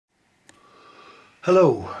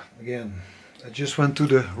Hello again. I just went to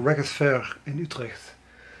the record fair in Utrecht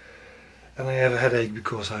and I have a headache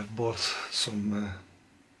because I've bought some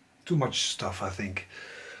too much stuff, I think.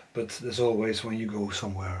 But there's always when you go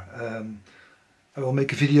somewhere. I will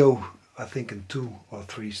make a video, I think in 2 or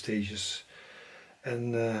 3 stages,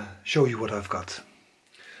 and show you what I've got.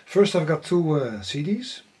 First I've got 2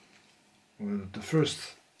 CDs. The first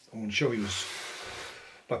I want to show you is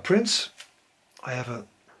by Prince. I have a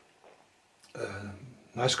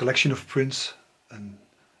nice collection of prints, and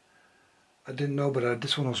I didn't know, but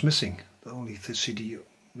this one was missing. The only CD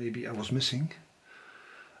maybe I was missing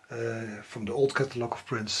from the old catalogue of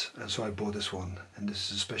prints, and so I bought this one. And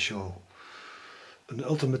this is a special, an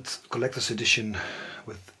ultimate collector's edition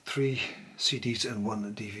with 3 CDs and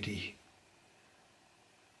 1 DVD.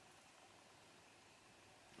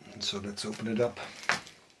 And so let's open it up.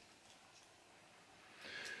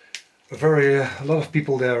 A lot of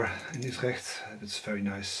people there in Utrecht. It's very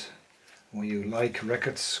nice. When you like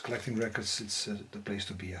records, collecting records, it's the place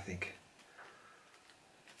to be, I think.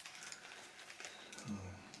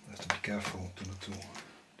 I have to be careful not to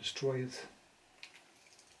destroy it.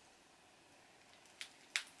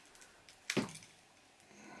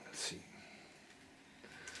 Let's see.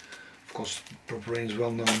 Of course, Purple Rain is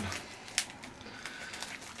well known.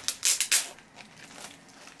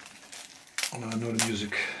 And I know the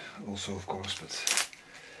music also, of course, but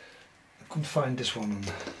I couldn't find this one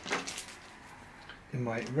in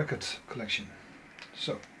my record collection.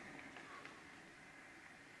 So,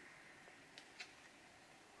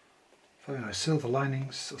 very nice silver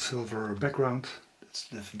linings, a silver background. That's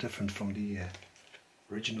different from the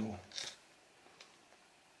original.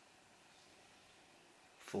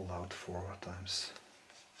 Fold out 4 times.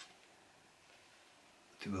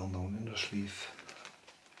 The well-known inner sleeve.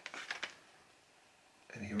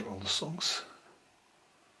 And here are all the songs.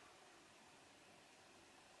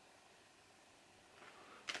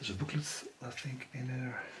 There's a booklet, I think, in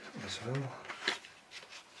there as well.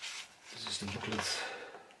 This is the booklet,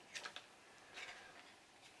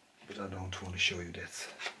 but I don't want to show you that.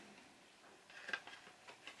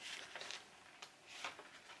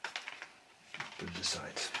 Put it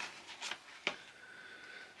aside.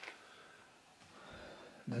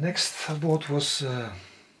 The next I bought was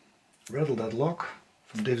Rattle That Lock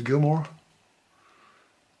from David Gilmour.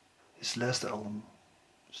 His last album,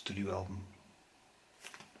 studio album.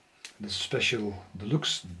 This special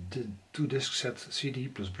deluxe 2 disc set, CD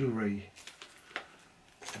plus Blu-ray.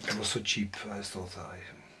 It was so cheap, I thought I'd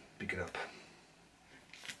pick it up.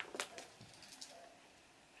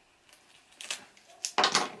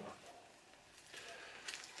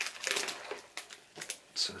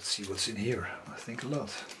 So let's see what's in here. I think a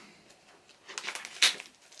lot.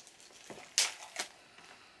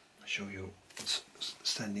 I'll show you what's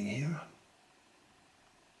standing here.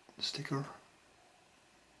 The sticker.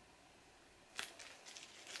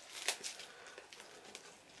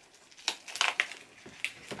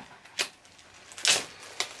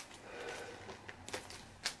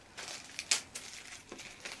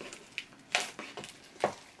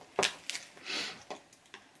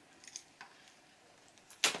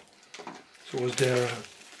 So I was there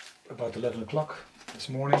about 11 o'clock this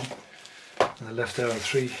morning, and I left there at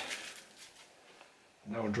 3.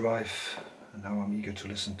 An hour drive, and now I'm eager to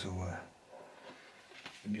listen to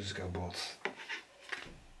the music I bought.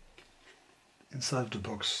 Inside of the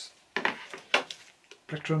box,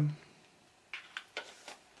 plectrum,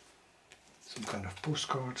 some kind of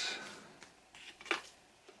postcard,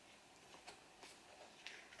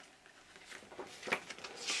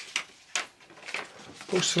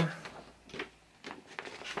 poster,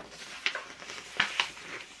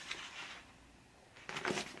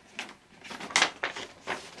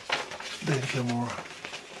 David Gilmour.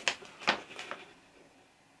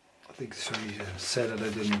 I think it's very sad that I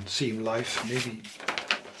didn't see him live. Maybe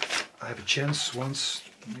I have a chance once,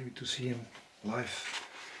 maybe to see him live,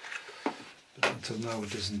 but until now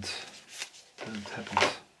it hasn't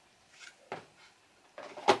happened.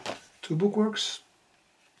 2 bookworks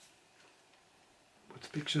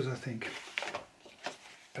with pictures, I think.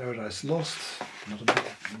 Paradise Lost, not a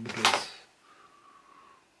booklet.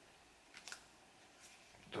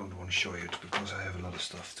 Don't want to show you it because I have a lot of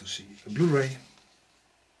stuff to see. A Blu-ray.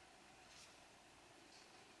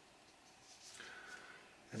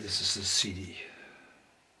 And this is the CD.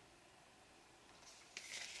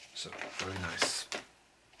 So, very nice.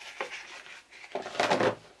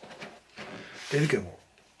 David Gilmour.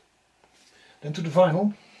 Then to the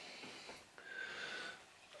vinyl.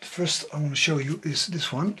 The first I want to show you is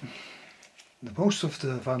this one. Most of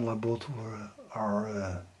the vinyl I bought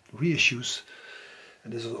are reissues,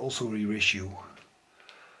 and this is also a reissue.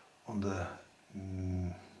 on the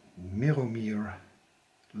Miromir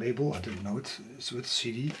label. I didn't know it. It's with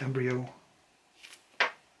CD, Embryo.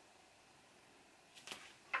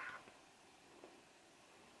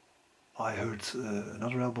 I heard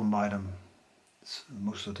another album by them.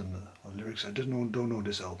 Most of them are lyrics. I don't know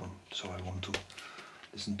this album, so I want to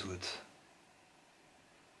listen to it.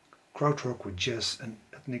 Krautrock with jazz and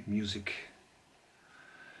ethnic music.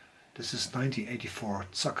 This is 1984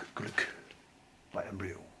 Zack Glück by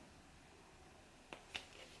Embryo.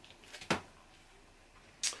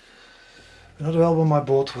 Another album I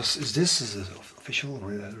bought is this. Is an official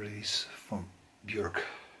release from Björk.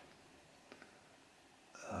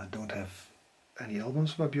 I don't have any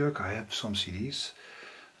albums by Björk. I have some CDs.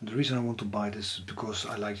 And the reason I want to buy this is because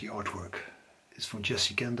I like the artwork. It's from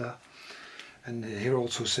Jesse Kenda. And here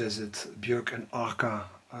also says that Björk and Arca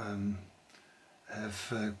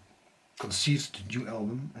have conceived the new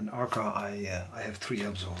album. And Arca, I have 3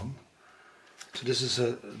 albums of them. So this is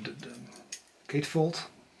the gatefold.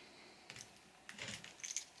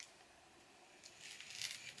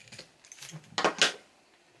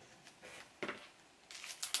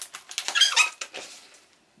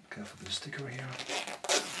 Careful with the sticker here.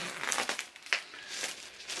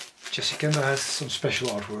 Jessie Kenda has some special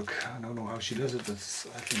artwork. I don't know how she does it, but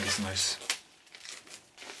I think it's nice.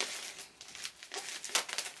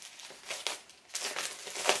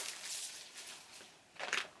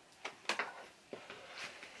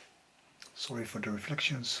 Sorry for the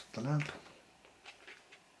reflections of the lamp.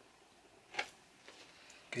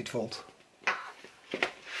 Gatefold.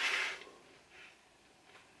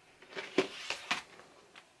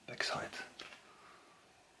 Backside.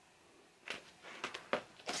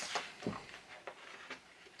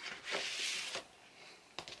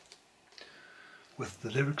 With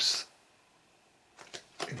the lyrics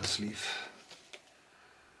in the sleeve.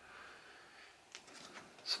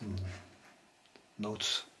 Some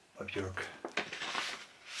notes by Björk.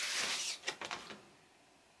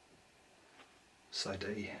 Side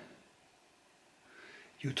A.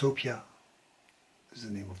 Utopia is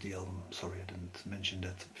the name of the album. Sorry, I didn't mention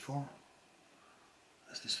that before.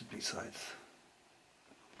 That's this the B side.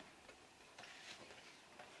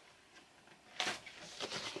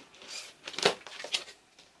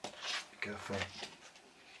 Be careful.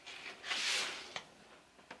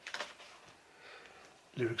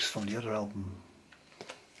 Lyrics from the other album.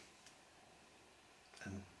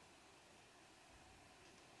 And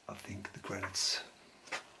I think the credits.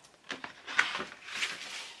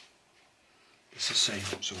 It's the same,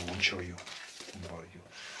 so I won't show you.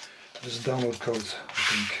 There's a download code, I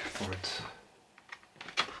think, for it.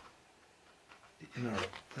 The inner,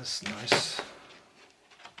 that's nice.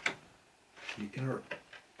 The inner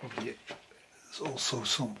of the, there's also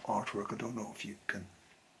some artwork. I don't know if you can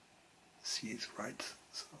see it right.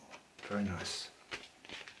 So very nice.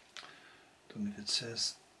 Don't know if it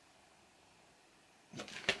says. No.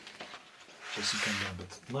 Just you can know,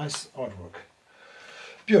 but nice artwork.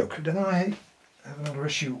 Björk. Then I have another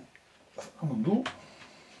issue of Amandoul.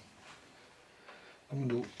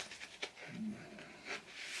 Amandoul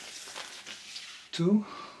 2,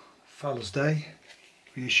 Father's Day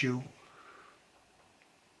reissue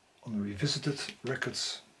on the Revisited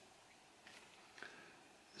Records.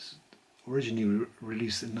 It's originally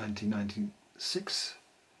released in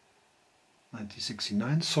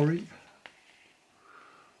 1969, sorry.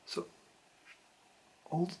 So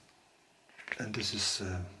old, and this is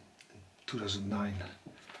 2009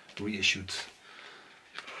 reissued.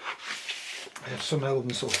 I have some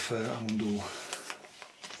albums of Amandoul.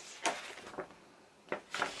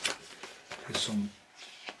 Here's some.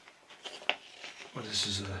 Well, this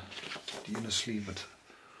is the inner sleeve, but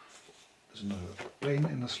there's another plain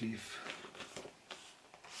inner sleeve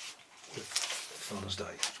with Father's Day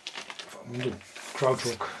of Amandoul.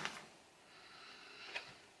 Krautrock.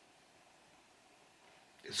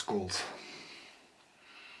 It's gold.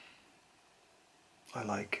 I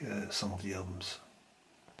like some of the albums.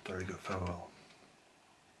 Very good, farewell.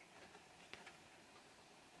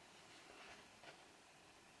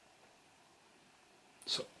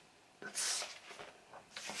 So that's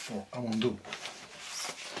for Amandoul.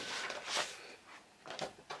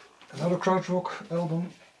 Another Krautrock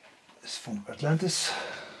album is from Atlantis.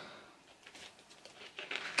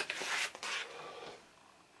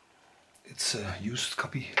 It's a used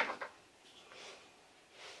copy.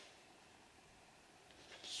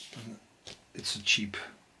 And it's a cheap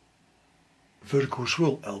Vertigo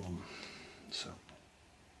Swirl album, so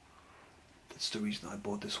that's the reason I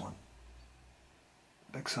bought this one.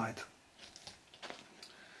 Backside.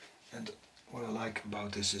 And what I like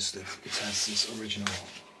about this is that it has this original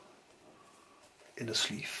inner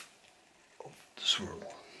sleeve the swirl.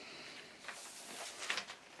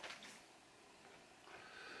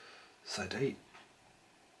 Side A.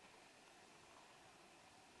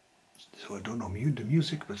 So I don't know the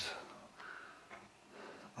music, but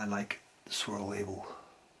I like the swirl label.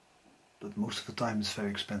 But most of the time it's very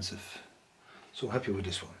expensive. So happy with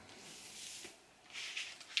this one.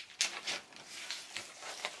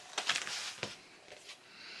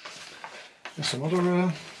 And some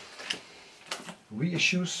other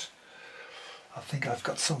reissues. I think I've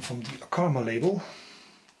got some from the Karma label.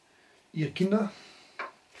 Ihr Kinder.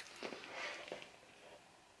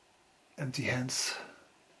 Empty Hands.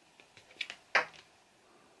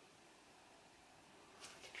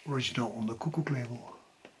 Original on the Koekoek label.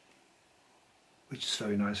 Which is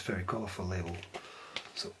very nice, very colorful label.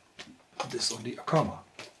 So this on the Karma.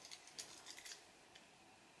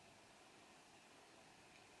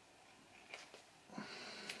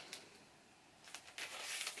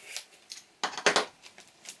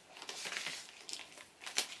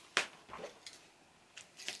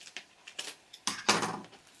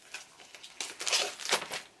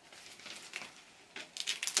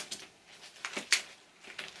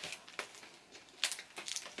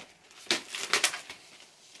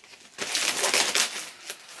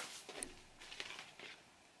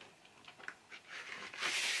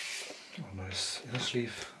 Nice inner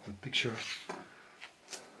sleeve with picture of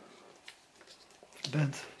the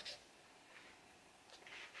band.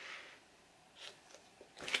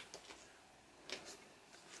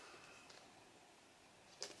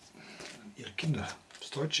 Ihr Kinder.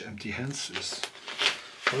 Storage Empty Hands is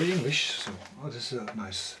very English, so this is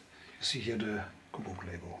nice. You see here the Koekoek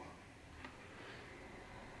label.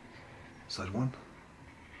 Side 1.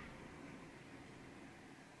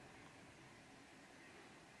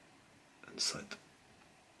 Side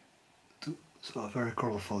 2. So a very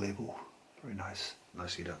colorful label, very nice,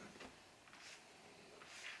 nicely done.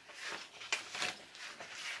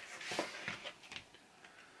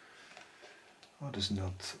 Oh, this is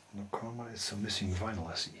not on the Karma, it's a missing vinyl,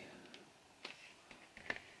 I see.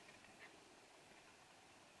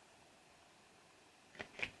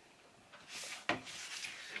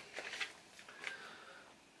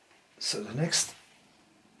 So the next,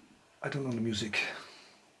 I don't know the music.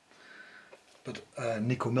 But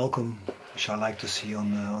Nico Malcolm, which I like to see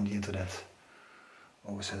on the internet,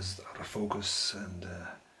 always has out of focus, and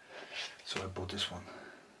so I bought this one.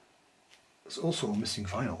 It's also a missing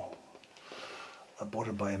vinyl. I bought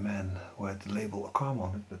it by a man who had the label Karma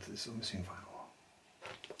on it, but it's a missing vinyl.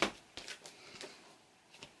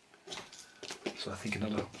 So I think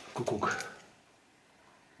another Koekoek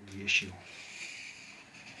reissue.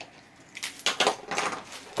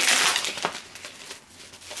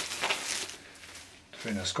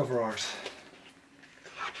 Very nice cover art,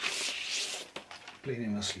 plain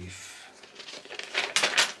inner sleeve,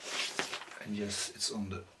 and yes, it's on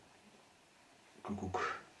the Koekoek,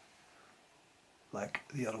 like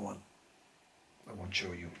the other one. I won't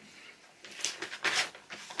show you.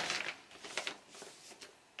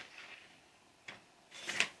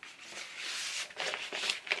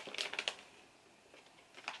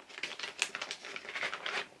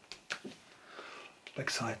 Back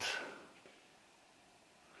side.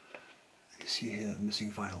 See here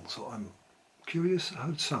missing vinyl, so I'm curious how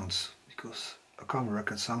it sounds, because a Karma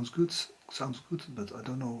record sounds good, but I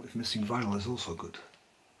don't know if missing vinyl is also good.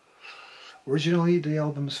 Originally the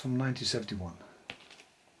album is from 1971.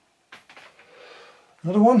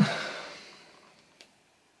 Another one,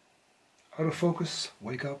 Out of Focus,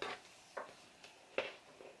 Wake Up.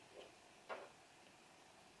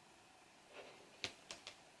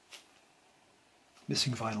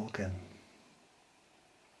 Missing vinyl again.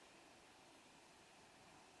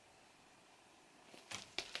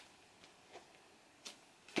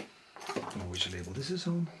 I don't know which label this is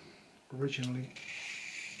on originally.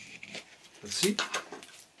 Let's see.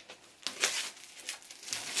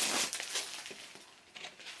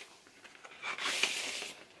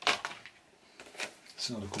 It's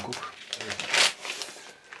another Koekoek.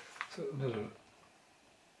 So another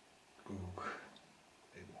Koekoek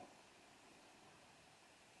label.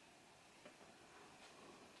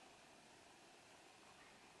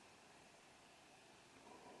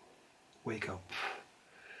 Wake Up.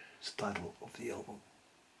 It's the title of the album.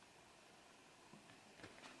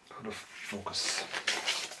 Out of Focus.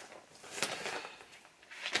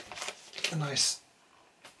 A nice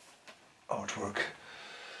artwork.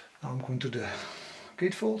 Now I'm going to the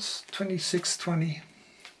gatefolds, 2620.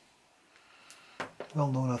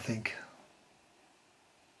 Well known, I think.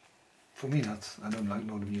 For me not, I don't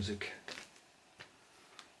know the music.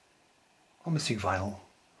 I'm missing vinyl.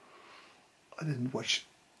 I didn't watch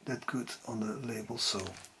that good on the label, so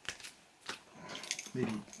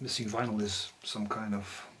maybe Missing Vinyl is some kind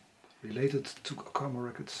of related to Karma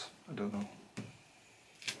Records, I don't know.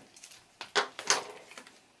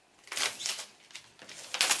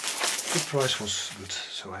 The price was good,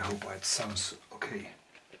 so I hope it sounds okay.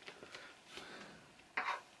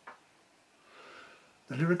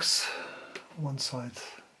 The lyrics on one side,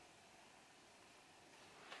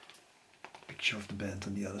 picture of the band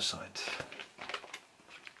on the other side.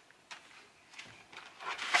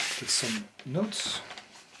 With some notes.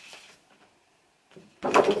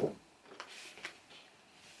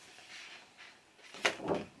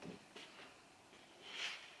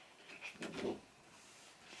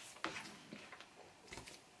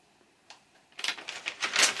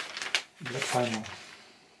 Black vinyl.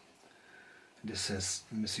 This says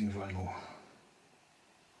Missing Vinyl.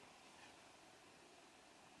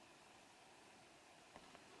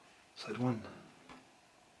 Side 1.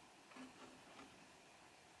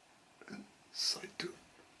 And side 2.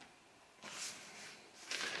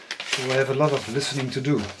 So I have a lot of listening to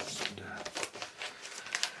do.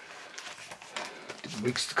 The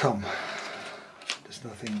weeks to come. There's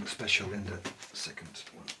nothing special in the second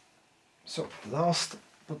one. So last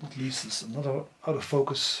but not least is another Out of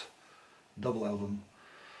Focus double album,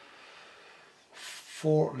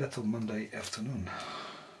 4 Letter Monday Afternoon.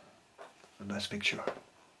 A nice picture.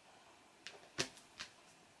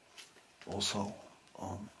 Also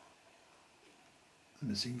on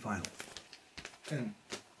Missing Vinyl. And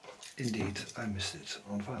indeed I missed it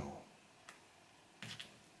on vinyl.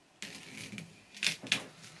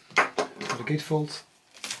 For the gatefold.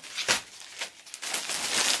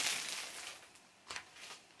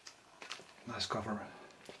 Nice cover.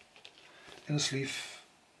 In the sleeve,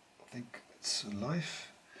 I think it's live.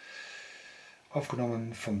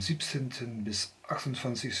 Aufgenommen vom 17. bis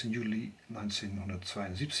 28. Juli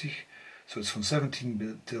 1972. So it's from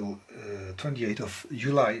 17 till 28th of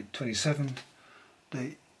July 27.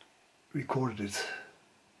 They recorded it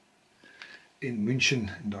in München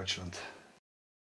in Deutschland.